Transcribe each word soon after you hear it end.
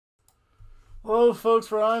Hello, folks,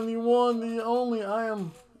 for I'm the one, the only. I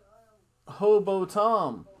am Hobo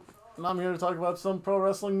Tom. And I'm here to talk about some pro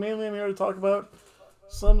wrestling. Mainly, I'm here to talk about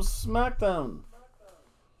some SmackDown.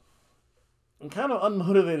 I'm kind of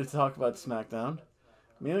unmotivated to talk about SmackDown.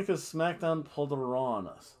 Mainly because SmackDown pulled a Raw on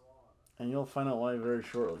us. And you'll find out why very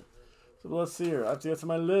shortly. So let's see here. I have to get to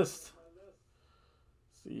my list.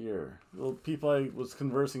 Let's see here. Little people I was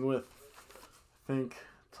conversing with. I think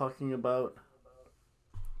talking about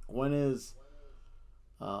when is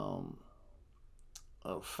um,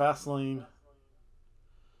 FastLane,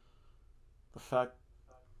 the fact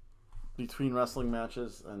between wrestling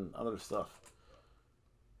matches and other stuff.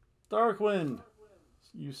 Darkwind,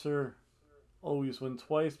 you sir always win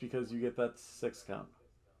twice because you get that 6 count.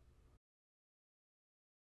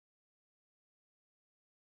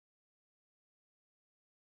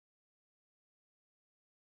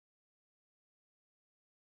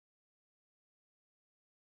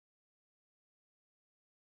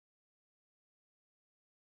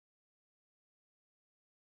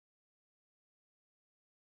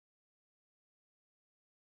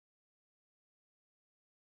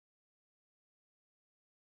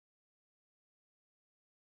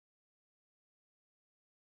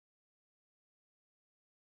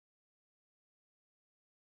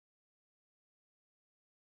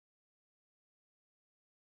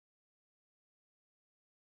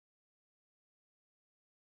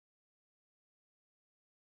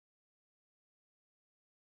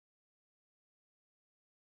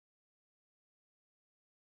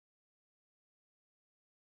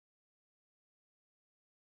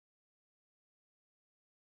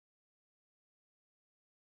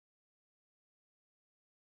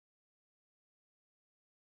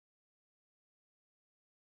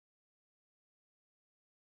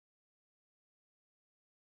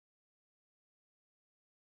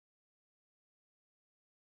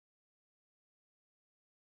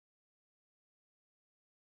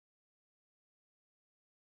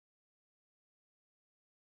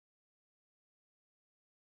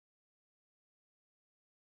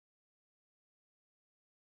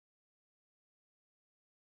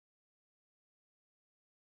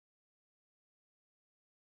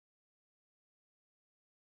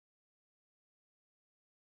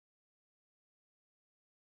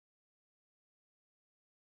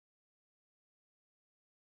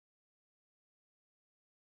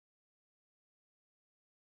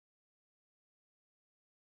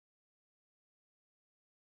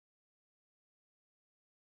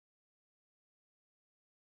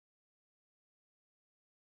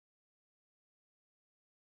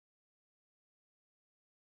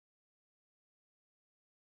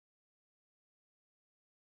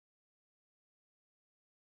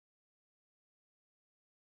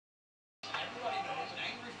 Everybody knows an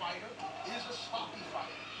angry fighter is a sloppy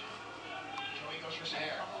fighter. Joey goes for some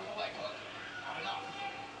cover with a leg hook. Not enough.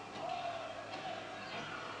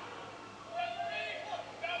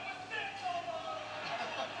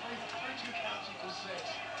 2 counts equals 6.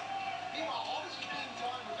 Meanwhile, all this is being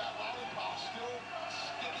done with that lollipop still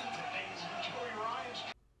sticking to things in Joey Ryan's.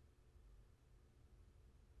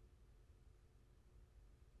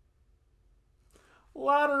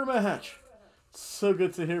 Ladder match. So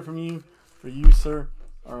good to hear from you. For you, sir,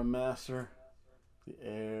 are a master. The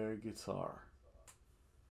air guitar.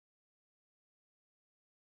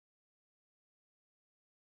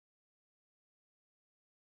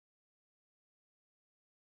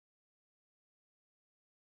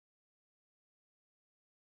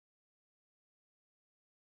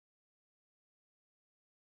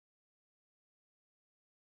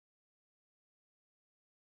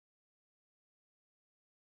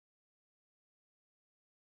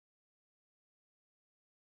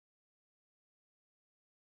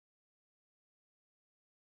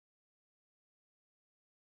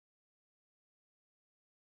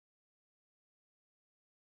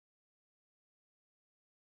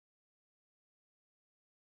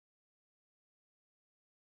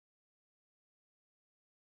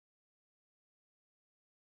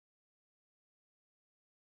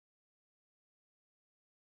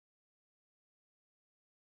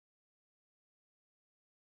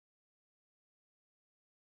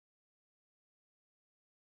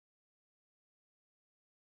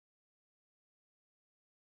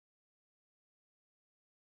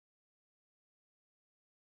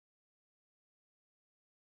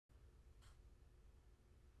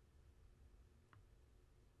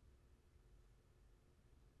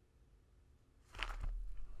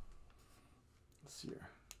 Let's see here.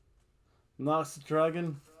 Nox the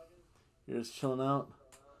Dragon. You're just chilling out,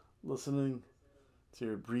 listening to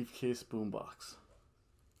your briefcase boombox.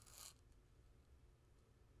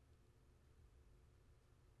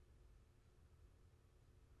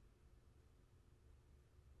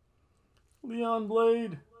 Leon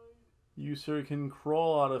Blade, you sir can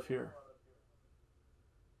crawl out of here.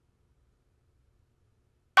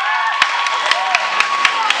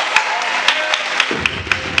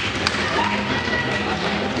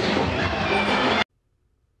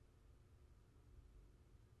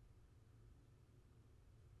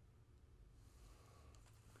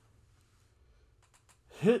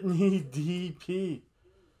 Hit me, DP.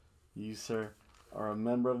 You, sir, are a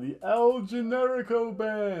member of the El Generico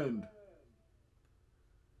band.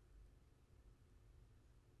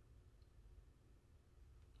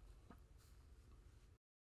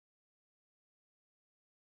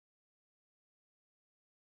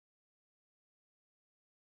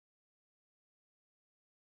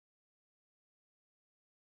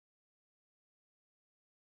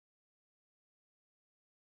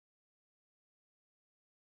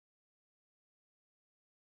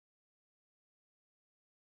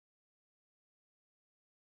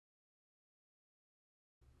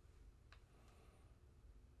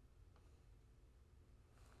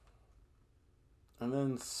 And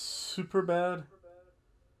then super bad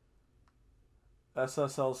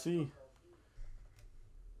SSLC.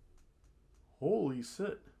 Holy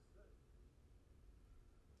shit.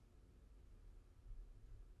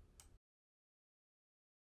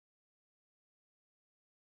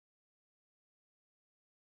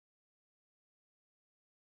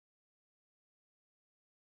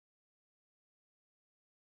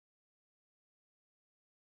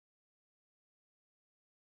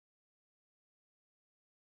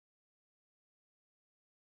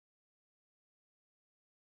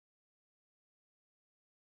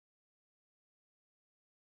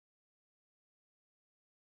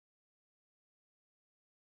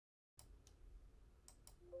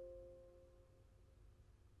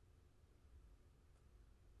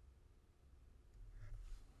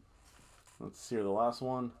 Let's see here, the last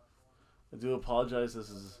one. I do apologize. This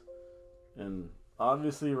is in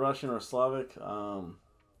obviously Russian or Slavic.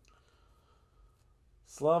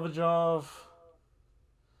 Slavajov,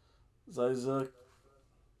 Zizek,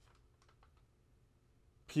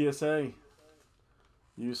 PSA.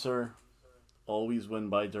 You, sir, always win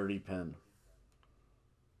by dirty pen.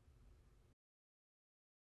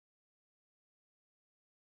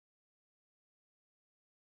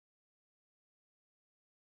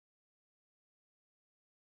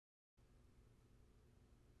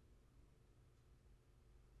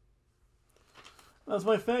 That's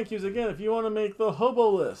my thank yous again. If you want to make the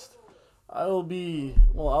Hobo list, I'll be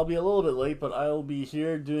a little bit late, but I'll be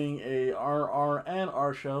here doing a RR and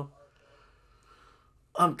R show.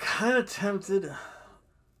 I'm kind of tempted,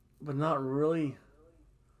 but not really.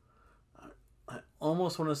 I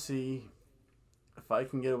almost want to see if I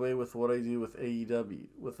can get away with what I do with AEW,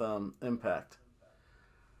 with Impact.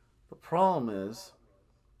 The problem is,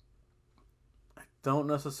 I don't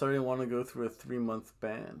necessarily want to go through a 3-month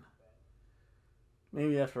ban.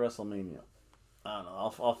 Maybe after WrestleMania. I don't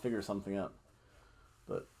know. I'll figure something out.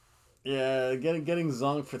 But yeah, getting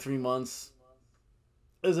zonked for 3 months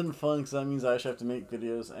isn't fun because that means I actually have to make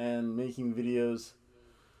videos, and making videos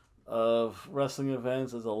of wrestling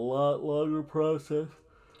events is a lot longer process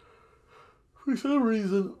for some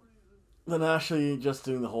reason than actually just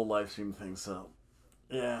doing the whole live stream thing. So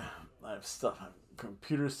yeah, I have stuff. I have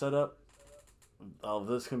computers set up. All of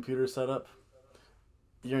this computer set up.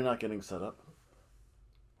 You're not getting set up.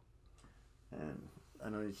 And I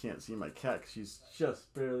know you can't see my cat because she's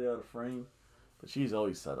just barely out of frame. But she's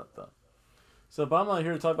always set up, though. So, but I'm not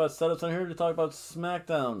here to talk about setups. I'm here to talk about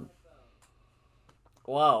SmackDown.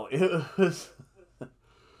 Wow, it was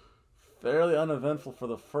fairly uneventful for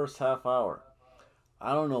the first half hour.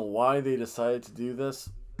 I don't know why they decided to do this.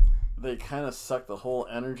 They kind of sucked the whole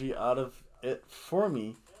energy out of it for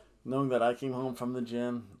me, knowing that I came home from the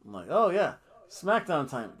gym. I'm like, oh yeah, SmackDown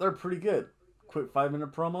time. They're pretty good. Quick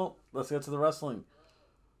 5-minute promo. Let's get to the wrestling.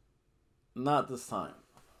 Not this time.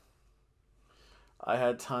 I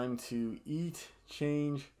had time to eat,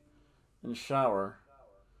 change, and shower,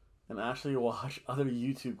 and actually watch other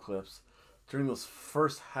YouTube clips during this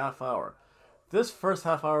first half hour. This first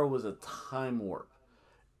half hour was a time warp.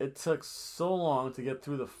 It took so long to get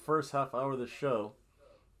through the first half hour of the show.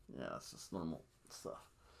 Yeah, it's just normal stuff.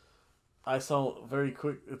 I saw very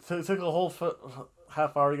quick. It took a whole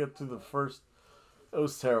half hour to get through the first. It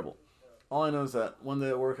was terrible. All I know is that one day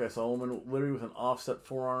at work I saw a woman literally with an offset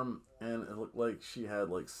forearm, and it looked like she had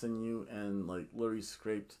like sinew and like literally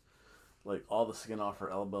scraped like all the skin off her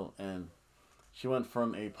elbow, and she went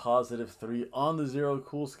from a +3 on the 0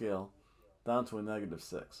 cool scale down to a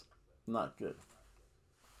 -6. Not good.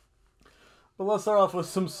 But let's start off with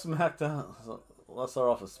some SmackDown.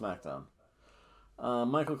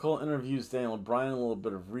 Michael Cole interviews Daniel Bryan. A little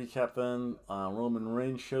bit of recap then. Roman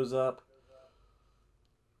Reigns shows up.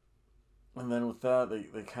 And then with that,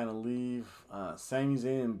 they kind of leave. Sami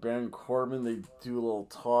Zayn and Baron Corbin, they do a little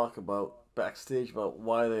talk about backstage about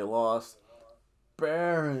why they lost.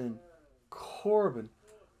 Baron Corbin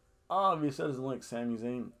obviously doesn't like Sami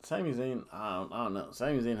Zayn. Sami Zayn, I don't know.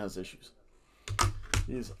 Sami Zayn has issues.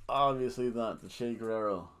 He's obviously not the Che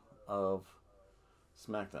Guerrero of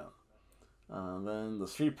SmackDown. Then the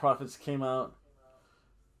Street Profits came out,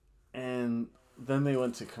 and then they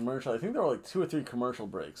went to commercial. I think there were like 2 or 3 commercial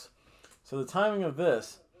breaks. So the timing of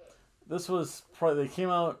this was probably, they came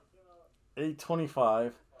out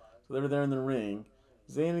 8:25, so they were there in the ring.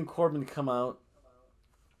 Zayn and Corbin come out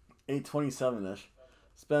 8:27ish,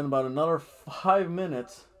 spend about another 5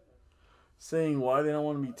 minutes saying why they don't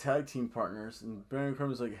want to be tag team partners, and Baron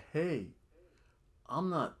Corbin's like, hey, I'm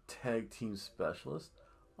not tag team specialist,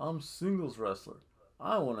 I'm singles wrestler.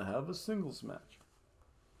 I want to have a singles match.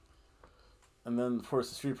 And then, of course,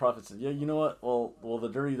 the Street Profits said, yeah, you know what? Well, the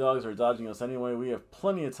Dirty Dogs are dodging us anyway. We have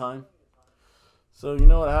plenty of time. So, you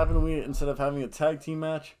know what happened? We, instead of having a tag team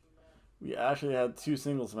match, we actually had 2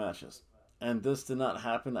 singles matches. And this did not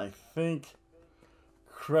happen, I think,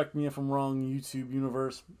 correct me if I'm wrong, YouTube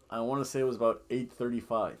universe, I want to say it was about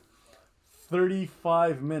 8:35.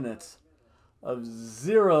 35 minutes of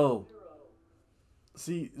zero.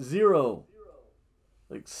 See, zero.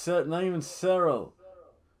 Like, not even zero.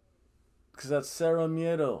 Because that's Cero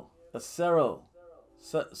Miedo. That's Cero.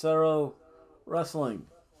 Cero Wrestling.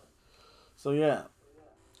 So, yeah.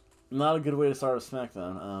 Not a good way to start a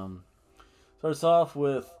SmackDown. Starts off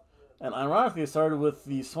with, and ironically, it started with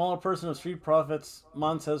the smaller person of Street Profits,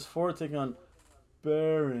 Montez Ford, taking on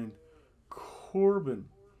Baron Corbin.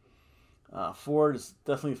 Ford is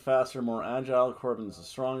definitely faster, more agile. Corbin is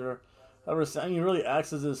stronger. However, Sami really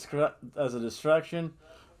acts as a distraction.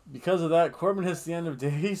 Because of that, Corbin hits the end of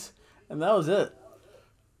days. And that was it.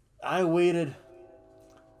 I waited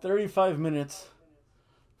 35 minutes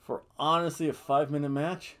for honestly a 5-minute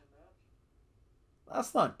match.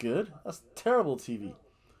 That's not good. That's terrible TV.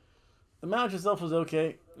 The match itself was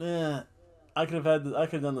okay. I could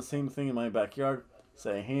have done the same thing in my backyard.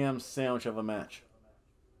 Say a ham sandwich of a match.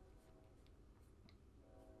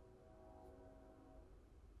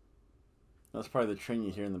 That's probably the train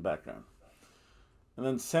you hear in the background. And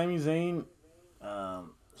then Sami Zayn,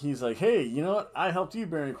 he's like, hey, you know what? I helped you,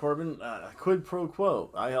 Baron Corbin. Quid pro quo.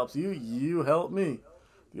 I helped you. You helped me.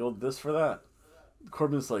 The old this for that.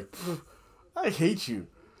 Corbin's like, I hate you.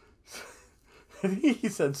 And he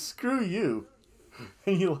said, screw you.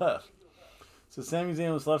 And he left. So Sami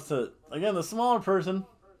Zayn was left to, again, the smaller person.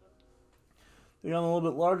 They got a little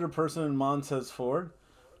bit larger person in Montez Ford.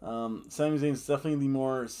 Sami Zayn's definitely the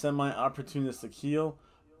more semi-opportunistic heel.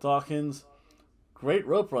 Dawkins, great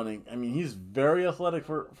rope running. I mean, he's very athletic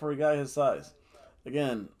for a guy his size.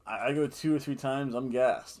 Again, I go 2 or 3 times, I'm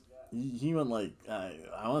gassed. He went like, I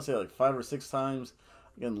want to say like 5 or 6 times.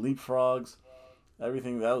 Again, leapfrogs,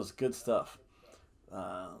 everything. That was good stuff.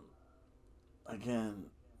 Again,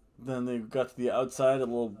 then they got to the outside, a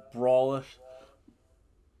little brawlish.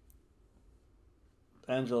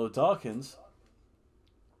 Angelo Dawkins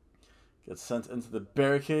gets sent into the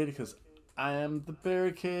barricade because I am the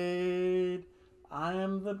barricade. I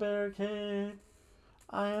am the barricade.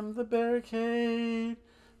 I am the barricade.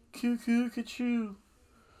 Cuckoo, cuckoo.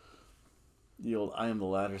 The old I Am the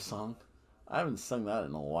Ladder song. I haven't sung that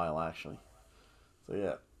in a while, actually. So,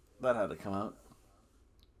 yeah, that had to come out.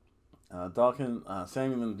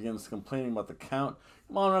 Sami then begins complaining about the count.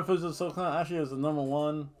 Come on, ref, it was so count. Actually, it was the number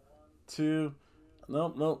 1, 2.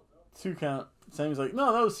 Nope. 2 count. Sami's like,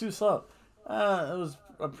 no, that was too slow. It was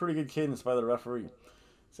a pretty good cadence by the referee.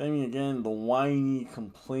 Sami again, the whiny,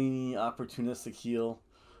 complaining, opportunistic heel.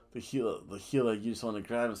 The heel that you just want to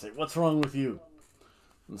grab and say, what's wrong with you?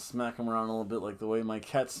 And smack him around a little bit like the way my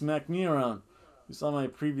cat smacked me around. You saw my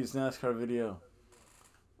previous NASCAR video.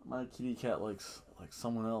 My kitty cat likes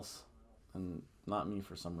someone else and not me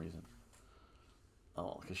for some reason.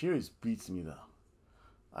 Oh, because she always beats me though.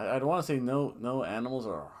 I don't want to say no animals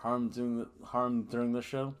are harmed during this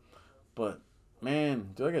show, but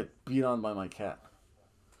man, do I get beat on by my cat.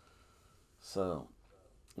 So,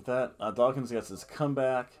 with that, Dawkins gets his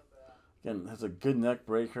comeback. Again, has a good neck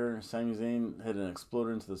breaker. Sami Zayn hit an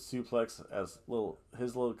exploder into the suplex as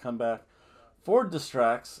his little comeback. Ford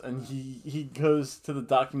distracts, and he goes to the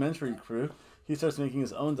documentary crew. He starts making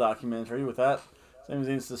his own documentary. With that, Sami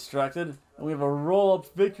Zayn's distracted, and we have a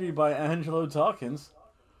roll-up victory by Angelo Dawkins.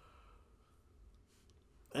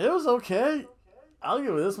 It was okay. I'll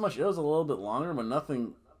give it this much. It was a little bit longer, but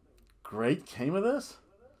nothing great came of this.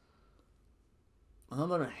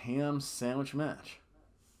 Another ham sandwich match.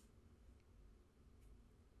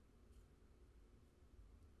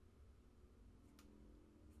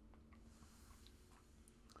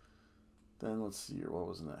 Then let's see here, what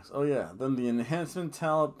was next? Oh yeah, then the Enhancement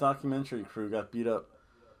Talent documentary crew got beat up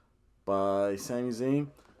by Sami Zayn,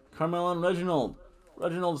 Carmella, and Reginald.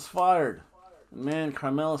 Reginald's fired. Man,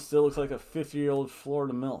 Carmella still looks like a 50-year-old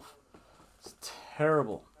Florida MILF. It's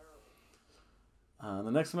terrible. The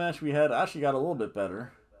next match we had actually got a little bit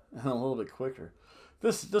better and a little bit quicker.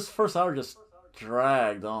 This first hour just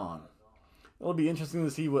dragged on. It'll be interesting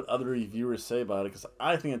to see what other reviewers say about it because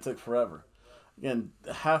I think it took forever. Again,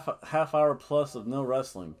 half hour plus of no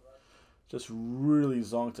wrestling just really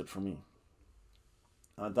zonked it for me.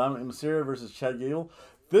 Dominic Mysterio versus Chad Gable.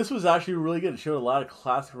 This was actually really good. It showed a lot of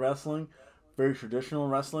classic wrestling, very traditional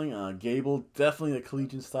wrestling. Gable, definitely a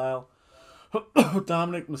collegiate style.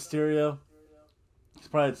 Dominic Mysterio, he's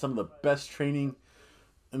probably had some of the best training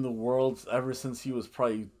in the world ever since he was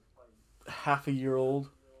probably half a year old.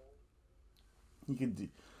 He could do,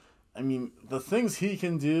 I mean, the things he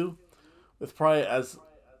can do with probably as,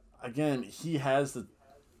 again, he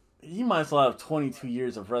might as well have 22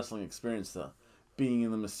 years of wrestling experience though, being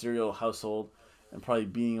in the Mysterio household and probably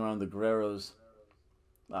being around the Guerreros,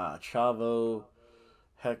 Chavo,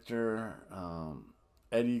 Hector,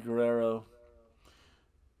 Eddie Guerrero.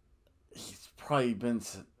 He's probably been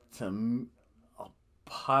to a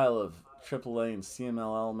pile of AAA and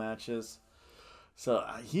CMLL matches, so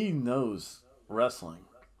he knows wrestling.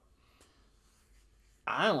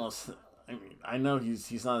 I know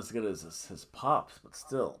he's not as good as his pops, but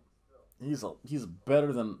still, he's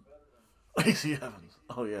better than Lacey Evans.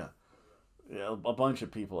 Oh yeah, a bunch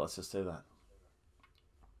of people. Let's just say that.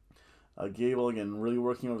 Gable again really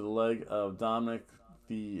working over the leg of Dominic,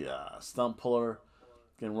 the stump puller.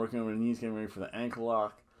 Again working over the knees, getting ready for the ankle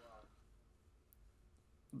lock.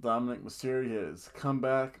 Dominic Mysterio has come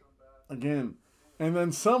back again, and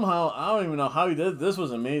then somehow I don't even know how he did. This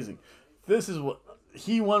was amazing. This is what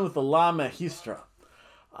he won with the La Magistra.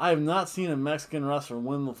 I have not seen a Mexican wrestler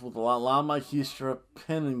win with the La Magistra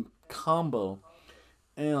pin and combo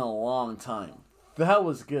in a long time. That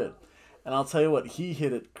was good. And I'll tell you what, he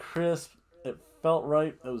hit it crisp. It felt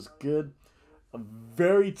right. It was good. A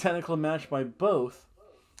very technical match by both.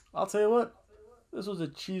 I'll tell you what, this was a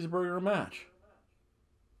cheeseburger match.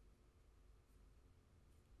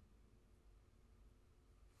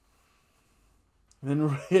 And then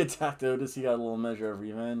Ray attacked Otis. He got a little measure of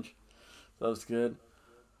revenge. That was good.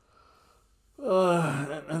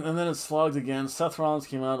 And then it slogged again. Seth Rollins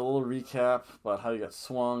came out, a little recap about how he got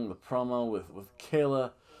swung, the promo with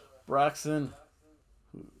Kayla Braxton,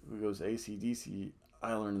 who goes AC/DC.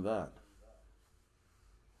 I learned that.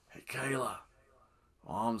 Hey, Kayla.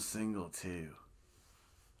 Well, I'm single, too.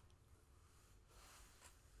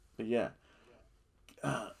 But yeah.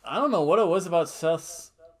 I don't know what it was about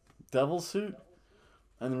Seth's devil suit.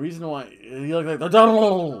 And the reason why he looked like the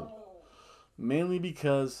devil, mainly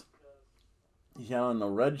because he had on a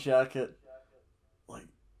red jacket, like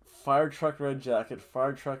fire truck red jacket,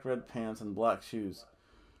 fire truck red pants, and black shoes.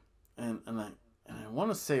 And I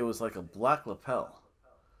want to say it was like a black lapel.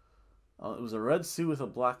 It was a red suit with a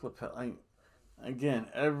black lapel. Again,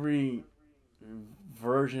 every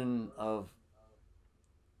version of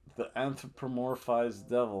the anthropomorphized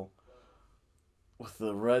devil with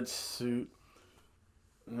the red suit.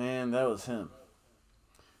 Man, that was him.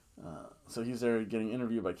 So he's there getting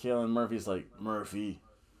interviewed by Kayla, and Murphy's like, Murphy.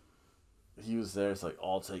 He was there. It's like,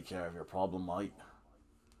 I'll take care of your problem, mate.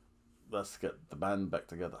 Let's get the band back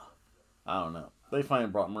together. I don't know. They finally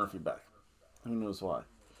brought Murphy back. Who knows why?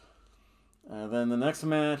 Then the next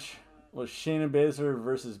match was Shayna Baszler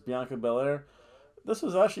versus Bianca Belair. This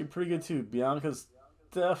was actually pretty good too. Bianca's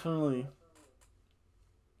definitely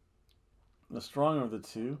the stronger of the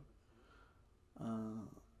two.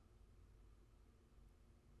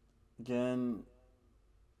 Again,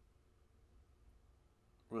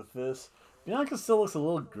 with this, Bianca still looks a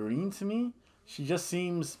little green to me. She just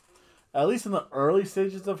seems, at least in the early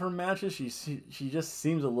stages of her matches, she just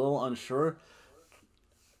seems a little unsure,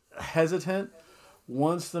 hesitant.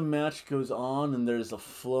 Once the match goes on and there's a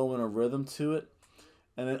flow and a rhythm to it,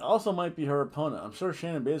 and it also might be her opponent. I'm sure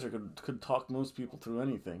Shayna Baszler could talk most people through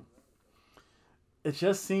anything. It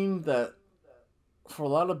just seemed that for a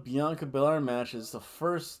lot of Bianca Belair matches, the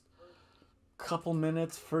first couple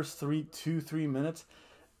minutes, first 3 minutes,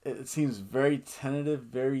 it seems very tentative,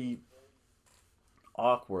 very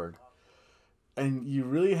awkward. And you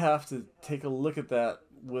really have to take a look at that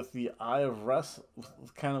with the eye of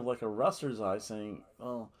kind of like a wrestler's eye, saying,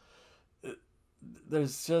 "Oh,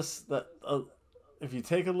 there's just that if you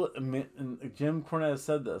take a look, and Jim Cornette has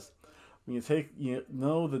said this, when you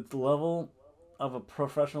know the level of a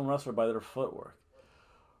professional wrestler by their footwork.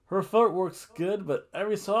 Her footwork's good, but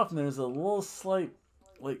every so often there's a little slight,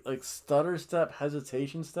 like stutter step,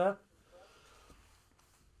 hesitation step.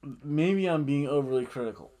 Maybe I'm being overly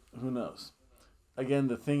critical. Who knows? Again,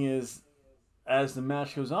 the thing is, as the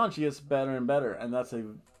match goes on, she gets better and better, and that's a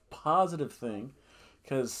positive thing,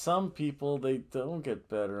 because some people, they don't get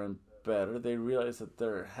better and better. They realize that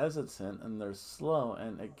they're hesitant and they're slow,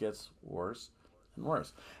 and it gets worse and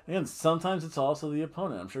worse. Again, sometimes it's also the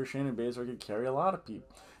opponent. I'm sure Shayna Baszler could carry a lot of people.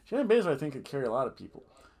 Shayna Baszler, I think, could carry a lot of people.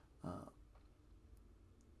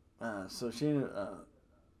 So Shayna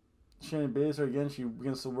Baszler, again, she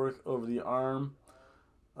begins to work over the arm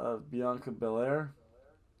of Bianca Belair.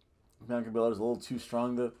 Bianca Belair is a little too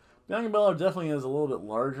strong, though. Bianca Belair definitely is a little bit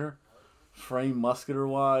larger, frame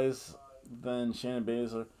muscular-wise, than Shayna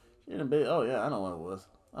Baszler. Oh yeah, I know what it was.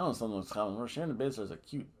 I know something was coming. Shayna Baszler is a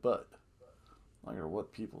cute butt. I don't care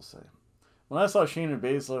what people say. When I saw Shayna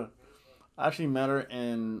Baszler, I actually met her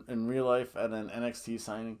in real life at an NXT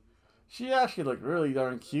signing. She actually looked really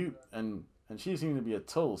darn cute, and she seemed to be a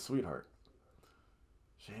total sweetheart.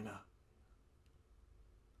 Shayna,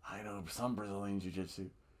 I know some Brazilian Jiu-Jitsu.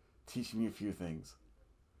 Teach me a few things.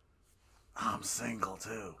 I'm single,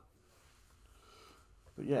 too.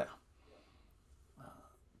 But yeah.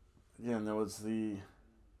 Again, there was the...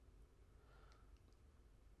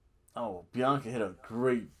 Oh, Bianca hit a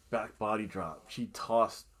great back body drop. She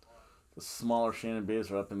tossed the smaller Shayna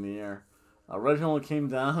Baszler up in the air. Reginald came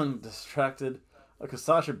down, distracted. Because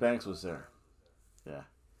Sasha Banks was there. Yeah.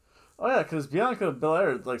 Oh yeah, because Bianca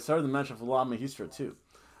Belair started the match with La Magistra too.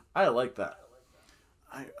 I like that.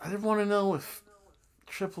 I didn't want to know if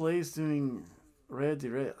Triple A's doing Rhea de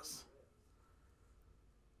Reyes.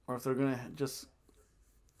 Or if they're going to just...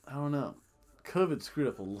 I don't know. COVID screwed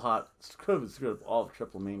up a lot. COVID screwed up all of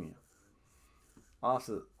Triple Mania. I'll have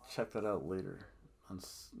to check that out later.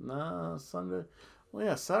 On Sunday. Well,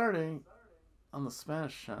 yeah, Saturday on the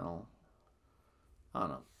Spanish channel. I don't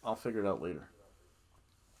know. I'll figure it out later.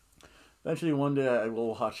 Eventually, one day, I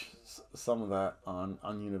will watch some of that on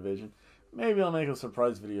Univision. Maybe I'll make a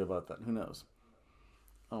surprise video about that. Who knows?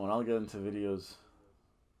 Oh, and I'll get into videos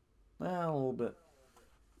a little bit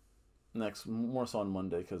more so on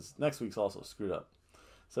Monday, because next week's also screwed up.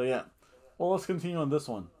 So, yeah. Well, let's continue on this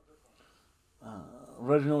one.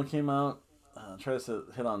 Reginald came out, tries to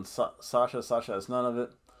hit on Sasha. Sasha has none of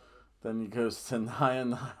it. Then he goes to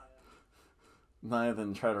Nia. Nia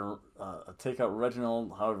then try to take out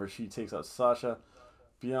Reginald. However, she takes out Sasha.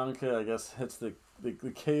 Bianca, I guess, hits the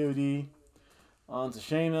KOD onto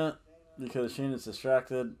Shayna because Shayna's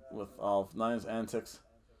distracted with all of Nia's antics.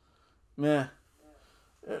 Meh.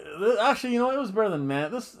 Actually, you know, it was better than meh.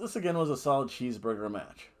 This again was a solid cheeseburger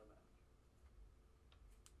match.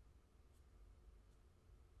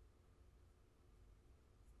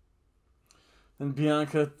 And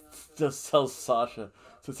Bianca just tells Sasha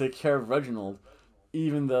to take care of Reginald,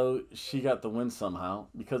 even though she got the win somehow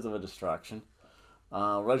because of a distraction.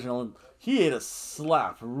 Reginald, he ate a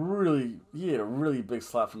slap. He ate a really big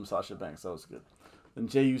slap from Sasha Banks. That was good. Then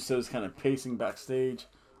Jey Uso's kind of pacing backstage.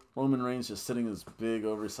 Roman Reigns just sitting in his big,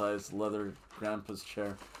 oversized leather grandpa's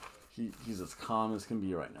chair. He's as calm as can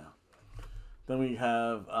be right now. Then we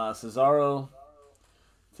have Cesaro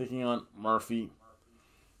taking on Murphy.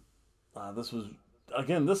 Cesaro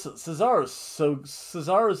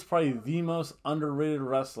is probably the most underrated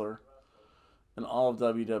wrestler in all of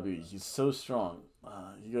WWE. He's so strong.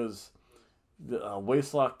 He goes the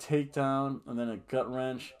waistlock takedown, and then a gut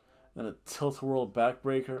wrench, then a tilt-a-whirl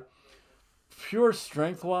backbreaker. Pure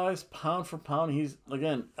strength-wise, pound for pound,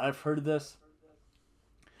 I've heard this.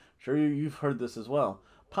 Sure, you've heard this as well.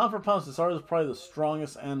 Pound for pound, Cesaro is probably the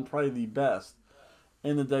strongest and probably the best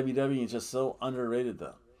in the WWE. He's just so underrated,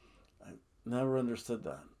 though. Never understood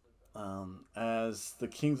that. As the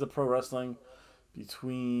Kings of Pro Wrestling,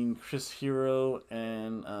 between Chris Hero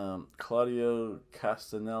and Claudio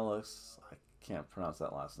Castanelis, I can't pronounce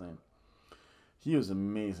that last name. He was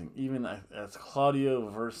amazing. Even as Claudio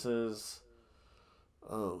versus,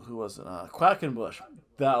 who was it? Quackenbush.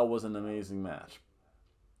 That was an amazing match.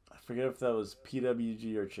 I forget if that was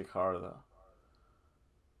PWG or Chikara, though.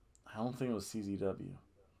 I don't think it was CZW.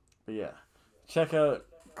 But yeah, check out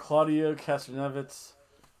Claudio Castanelis,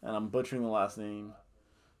 and I'm butchering the last name.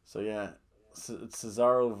 So yeah, it's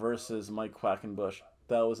Cesaro versus Mike Quackenbush.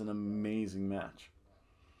 That was an amazing match.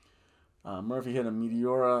 Murphy hit a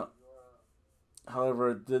Meteora.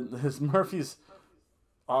 However, Murphy's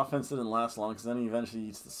offense didn't last long, because then he eventually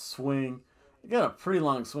eats the swing. Again, a pretty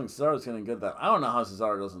long swing. Cesaro's getting good at that. I don't know how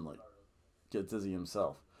Cesaro doesn't get dizzy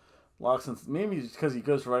himself. Locks in, maybe because he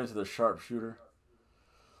goes right into the sharpshooter.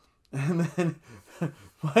 And then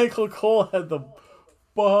Michael Cole had the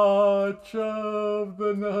botch of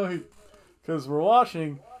the night. Because we're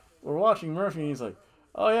watching Murphy, and he's like,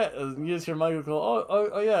 oh yeah, you just hear Michael Cole,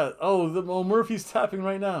 oh yeah, Murphy's tapping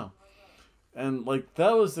right now. And like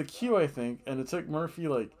that was the cue, I think, and it took Murphy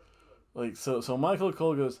so Michael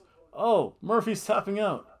Cole goes, oh, Murphy's tapping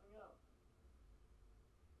out.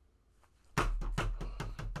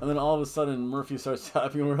 And then all of a sudden Murphy starts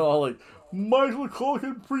tapping, and we're all like, Michael Cole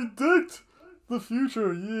can predict the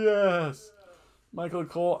future. Yes. Michael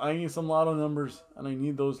Cole, I need some lotto numbers, and I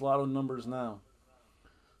need those lotto numbers now.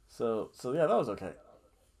 So yeah, that was okay.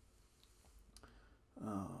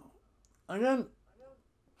 Again,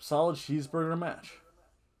 solid cheeseburger match.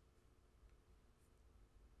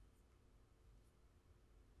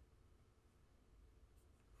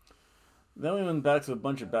 Then we went back to a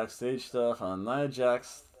bunch of backstage stuff. Nia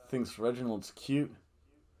Jax thinks Reginald's cute.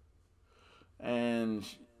 And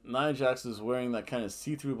Nia Jax is wearing that kind of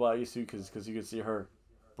see-through bodysuit because you could see her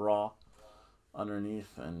bra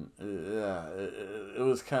underneath. And it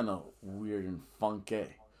was kind of weird and funky.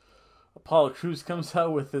 Apollo Crews comes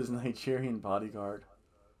out with his Nigerian bodyguard.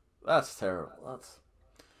 That's terrible.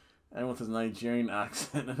 And with his Nigerian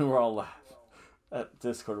accent, and we're all laughing. At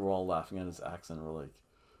Discord, we're all laughing at his accent. We're like,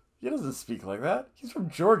 he doesn't speak like that. He's from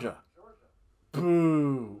Georgia.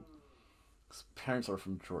 Boo. His parents are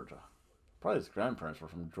from Georgia. Probably his grandparents were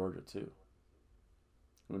from Georgia, too.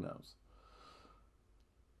 Who knows?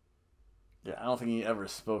 Yeah, I don't think he ever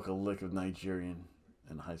spoke a lick of Nigerian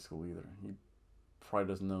in high school either. He probably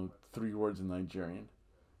doesn't know 3 words in Nigerian.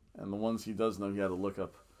 And the ones he does know, he had to look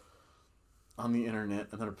up on the internet,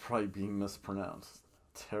 and they're probably being mispronounced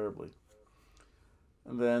terribly.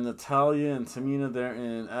 And then Natalia and Tamina, they're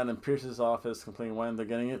in Adam Pearce's office complaining why they're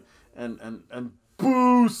getting it. And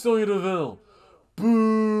boo, Sonya Deville.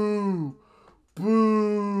 Boo.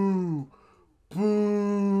 Boo.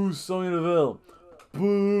 Boo, Sonya Deville.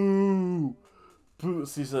 Boo. Boo.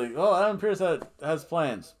 So she's like, oh, Adam Pearce has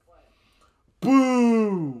plans.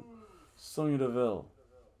 Boo. Sonya Deville.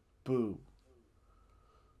 Boo.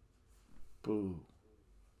 Boo.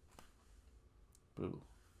 Boo.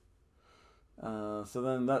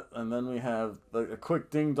 Then we have a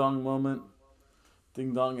quick ding dong moment,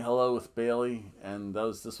 ding dong hello with Bayley, and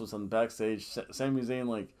this was on backstage. Sami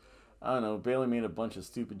Zayn, I don't know, Bayley made a bunch of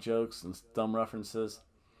stupid jokes and dumb references.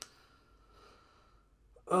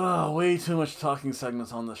 Way too much talking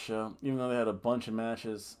segments on the show, even though they had a bunch of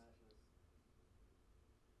matches.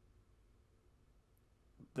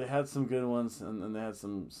 They had some good ones, and they had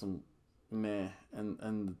some meh,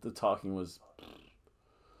 and the talking was.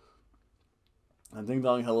 And ding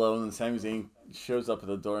dong hello, and then Sami Zayn shows up at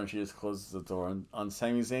the door, and she just closes the door on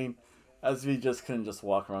Sami Zayn, as if he just couldn't just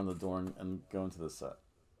walk around the door and go into the set.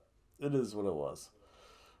 It is what it was.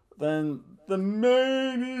 Then the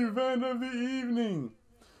main event of the evening,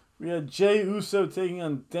 we had Jey Uso taking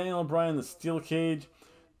on Daniel Bryan in the steel cage.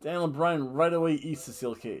 Daniel Bryan right away eats the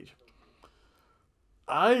steel cage.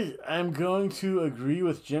 I am going to agree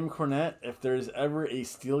with Jim Cornette. If there's ever a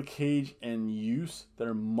steel cage in use,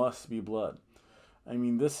 there must be blood. I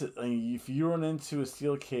mean, if you run into a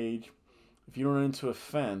steel cage, if you run into a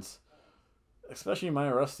fence, especially my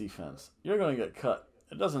rusty fence, you're going to get cut.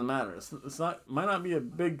 It doesn't matter. It's not, might not be a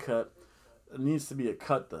big cut. It needs to be a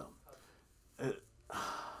cut, though.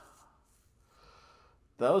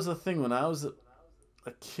 That was the thing when I was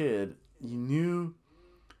a kid. You knew.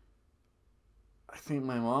 I think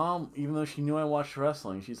my mom, even though she knew I watched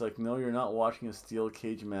wrestling, she's like, no, you're not watching a steel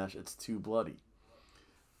cage match. It's too bloody.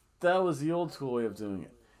 That was the old school way of doing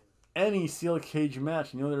it. Any steel cage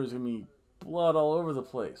match, there was going to be blood all over the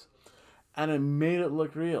place. And it made it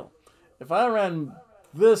look real. If I ran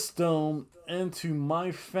this dome into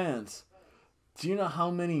my fence, do you know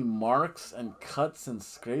how many marks and cuts and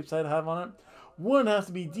scrapes I'd have on it? Wouldn't have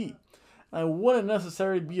to be deep. I wouldn't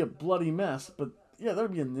necessarily be a bloody mess, but yeah,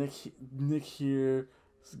 there'd be a nick here,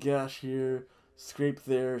 gash here, scrape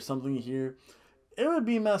there, something here. It would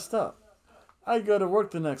be messed up. I'd go to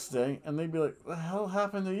work the next day, and they'd be like, what the hell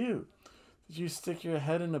happened to you? Did you stick your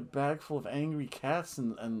head in a bag full of angry cats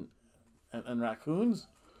and raccoons?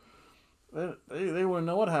 They wouldn't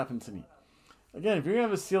know what happened to me. Again, if you're going to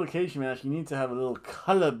have a steel cage match, you need to have a little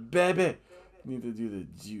color, baby. You need to do the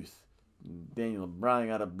juice. Daniel Bryan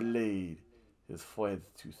got a blade. His forehead's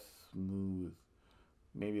too smooth.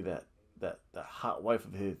 Maybe that hot wife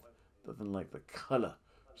of his doesn't like the color.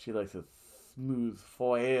 She likes a smooth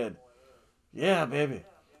forehead. Yeah, baby.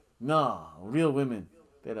 Nah, real women,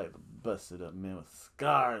 they like the busted up men with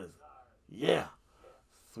scars. Yeah.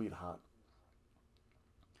 Sweetheart.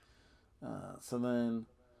 So then,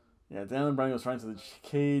 yeah, Daniel Bryan goes right into the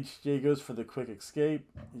cage. Jay goes for the quick escape.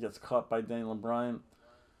 He gets caught by Daniel Bryan.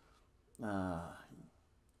 Uh,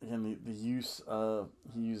 Again, the use of,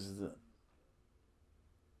 he uses the,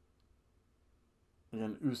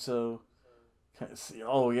 again, Uso.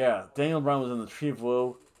 Oh, yeah, Daniel Bryan was in the Tree of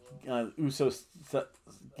Woe. Uso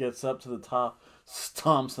gets up to the top,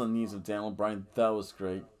 stomps on the knees of Daniel Bryan. That was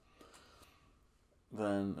great.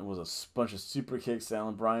 Then it was a bunch of super kicks.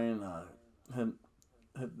 Daniel Bryan hit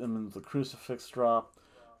him in the crucifix drop.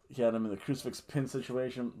 He had him in the crucifix pin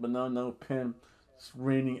situation, but no pin. Just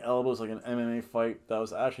raining elbows like an MMA fight. That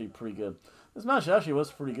was actually pretty good. This match actually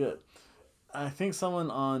was pretty good. I think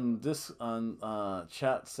someone on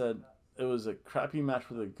chat said it was a crappy match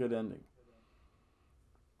with a good ending.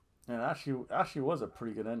 And it actually was a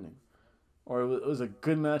pretty good ending. Or it was a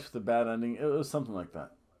good match with a bad ending. It was something like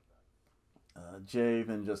that. Jay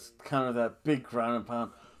then just countered that big ground and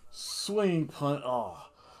pound. Swinging punt. Oh,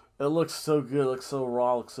 it looks so good. It looks so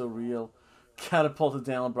raw. It looks so real. Catapulted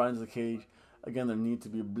Daniel Bryan to the cage. Again, there needs to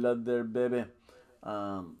be blood there, baby.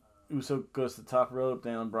 Uso goes to the top rope.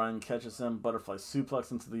 Daniel Bryan catches him. Butterfly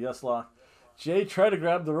suplex into the yes lock. Jay tried to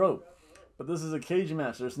grab the rope. But this is a cage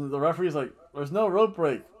match. The referee's like, there's no rope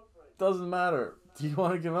break. Doesn't matter. Do you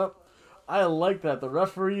want to give up? I like that. The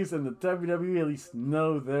referees in the WWE at least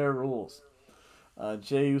know their rules.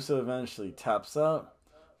 Jay Uso eventually taps out.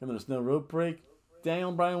 And there's no rope break.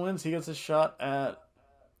 Daniel Bryan wins. He gets a shot at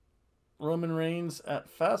Roman Reigns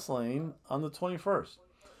at FastLane on the 21st.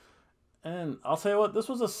 And I'll tell you what, this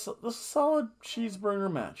was a solid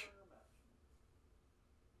cheeseburger match.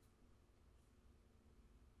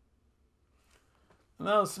 And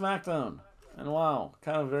that was SmackDown. And wow,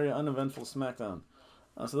 kind of very uneventful SmackDown.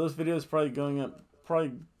 So those videos probably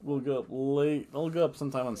will go up late. They'll go up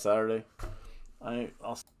sometime on Saturday.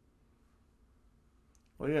 Well,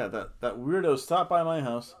 yeah, that weirdo stopped by my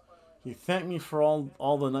house. He thanked me for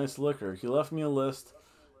all the nice liquor. He left me a list,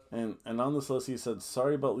 and on this list he said,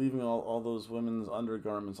 sorry about leaving all those women's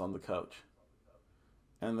undergarments on the couch.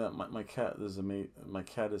 And that my cat my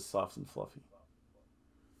cat is soft and fluffy.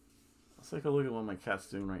 Let's take a look at what my cat's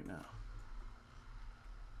doing right now.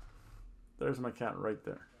 There's my cat right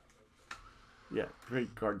there. Yeah,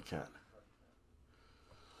 great guard cat.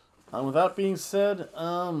 With that being said,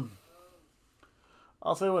 I'll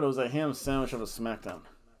tell you what, it was a ham sandwich of a SmackDown.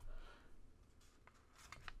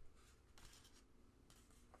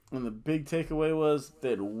 And the big takeaway was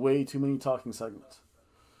they had way too many talking segments.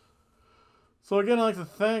 So again, I'd like to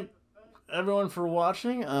thank everyone for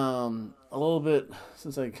watching. A little bit,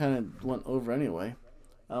 since I kind of went over anyway.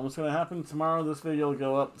 What's going to happen tomorrow, this video will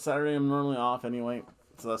go up. Saturday I'm normally off anyway,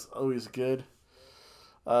 so that's always good.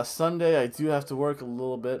 Sunday I do have to work a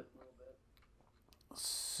little bit.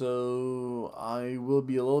 So I will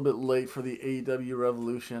be a little bit late for the AEW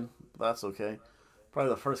Revolution. But that's okay. Probably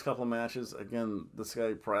the first couple of matches. Again, this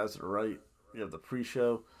guy prized it right. You have the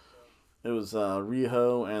pre-show. It was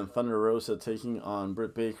Riho and Thunder Rosa taking on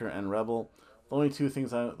Britt Baker and Rebel. The only two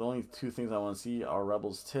things I want to see are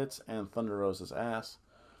Rebel's tits and Thunder Rosa's ass.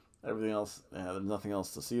 Everything else, there's nothing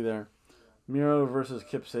else to see there. Miro versus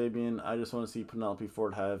Kip Sabian. I just want to see Penelope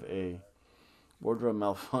Ford have a wardrobe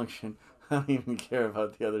malfunction. I don't even care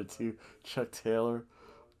about the other two, Chuck Taylor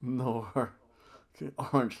nor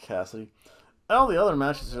Orange Cassidy. All the other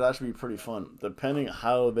matches should actually be pretty fun, depending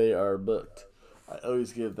how they are booked. I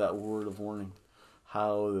always give that word of warning,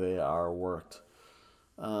 how they are worked.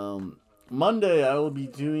 Monday, I will be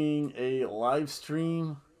doing a live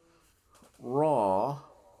stream Raw,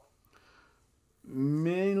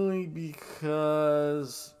 mainly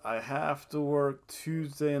because I have to work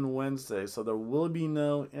Tuesday and Wednesday, so there will be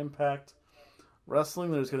no Impact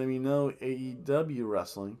Wrestling. There's going to be no AEW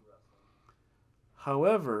Wrestling.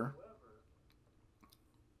 However,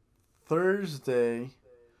 Thursday,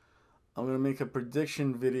 I'm going to make a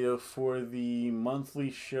prediction video for the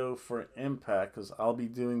monthly show for Impact, because I'll be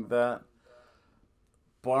doing that,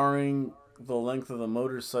 barring the length of the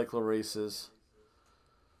motorcycle races.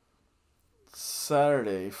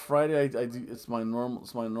 Saturday, Friday, I do. It's my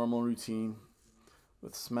normal routine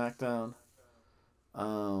with SmackDown,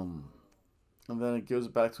 and then it goes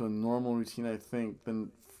back to a normal routine. I think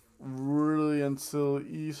then really until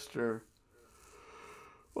Easter,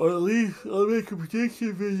 or at least I'll make a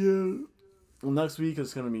prediction video. Next week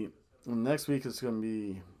is gonna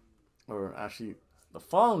be, or actually the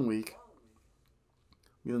following week,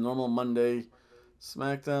 be the normal Monday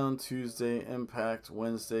SmackDown, Tuesday Impact,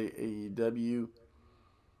 Wednesday AEW.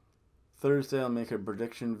 Thursday I'll make a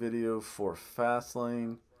prediction video for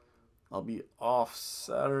FastLane. I'll be off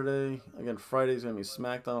Saturday. Again, Friday's going to be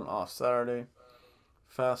SmackDown, off Saturday.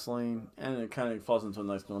 FastLane, and it kind of falls into a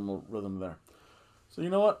nice normal rhythm there. So you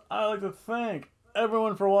know what? I'd like to thank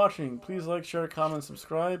everyone for watching. Please like, share, comment,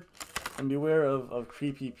 subscribe, and beware of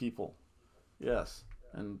creepy people. Yes,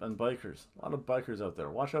 and bikers. A lot of bikers out there.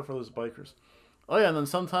 Watch out for those bikers. Oh yeah, and then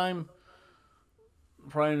sometime,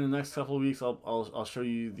 probably in the next couple of weeks, I'll show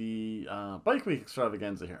you the Bike Week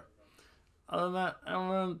extravaganza here. Other than that,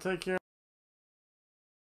 everyone, take care.